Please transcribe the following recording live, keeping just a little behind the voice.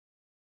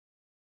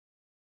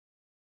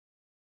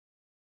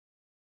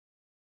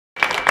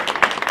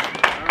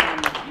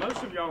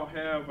y'all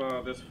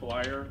have this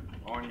flyer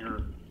on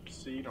your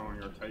seat, on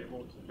your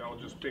table. Y'all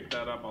just pick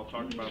that up. I'll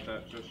talk about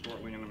that just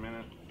shortly in a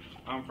minute.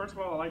 First of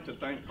all, I'd like to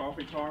thank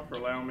Coffee Talk for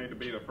allowing me to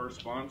be the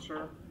first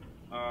sponsor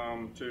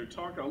to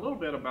talk a little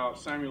bit about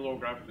Samuel Lowell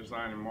Graphic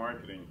Design and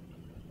Marketing.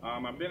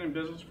 I've been in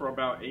business for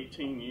about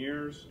 18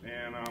 years,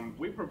 and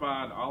we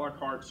provide a la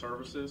carte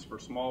services for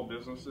small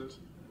businesses,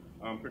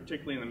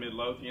 particularly in the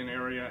Midlothian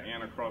area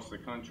and across the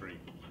country.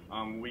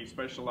 We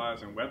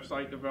specialize in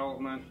website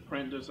development,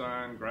 print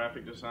design,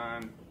 graphic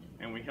design,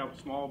 and we help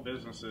small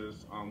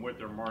businesses with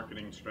their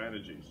marketing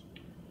strategies.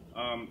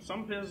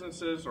 Some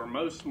businesses, or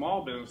most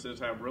small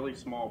businesses, have really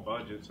small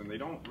budgets, and they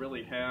don't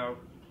really have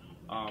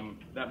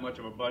that much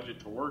of a budget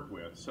to work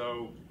with.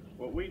 So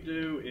what we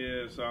do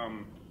is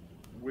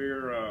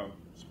we're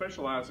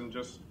specialized in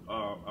just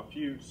a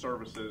few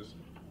services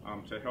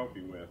to help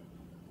you with.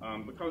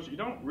 Because you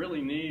don't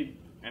really need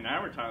an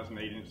advertising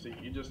agency,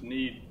 you just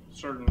need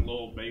certain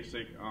little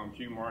basic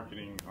few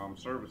marketing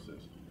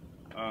services.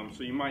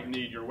 So you might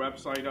need your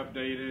website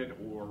updated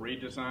or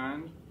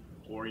redesigned,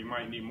 or you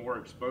might need more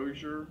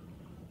exposure,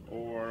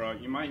 or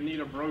you might need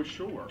a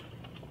brochure.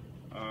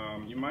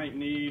 You might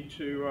need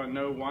to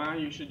know why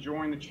you should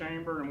join the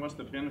chamber and what's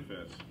the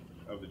benefits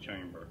of the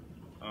chamber.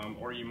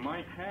 Or you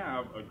might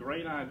have a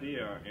great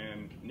idea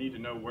and need to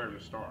know where to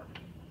start.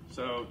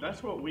 So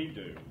that's what we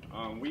do.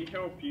 We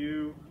help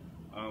you,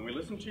 we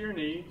listen to your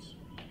needs,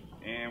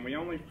 and we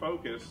only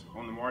focus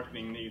on the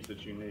marketing needs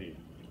that you need.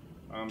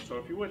 So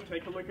if you would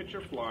take a look at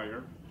your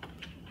flyer.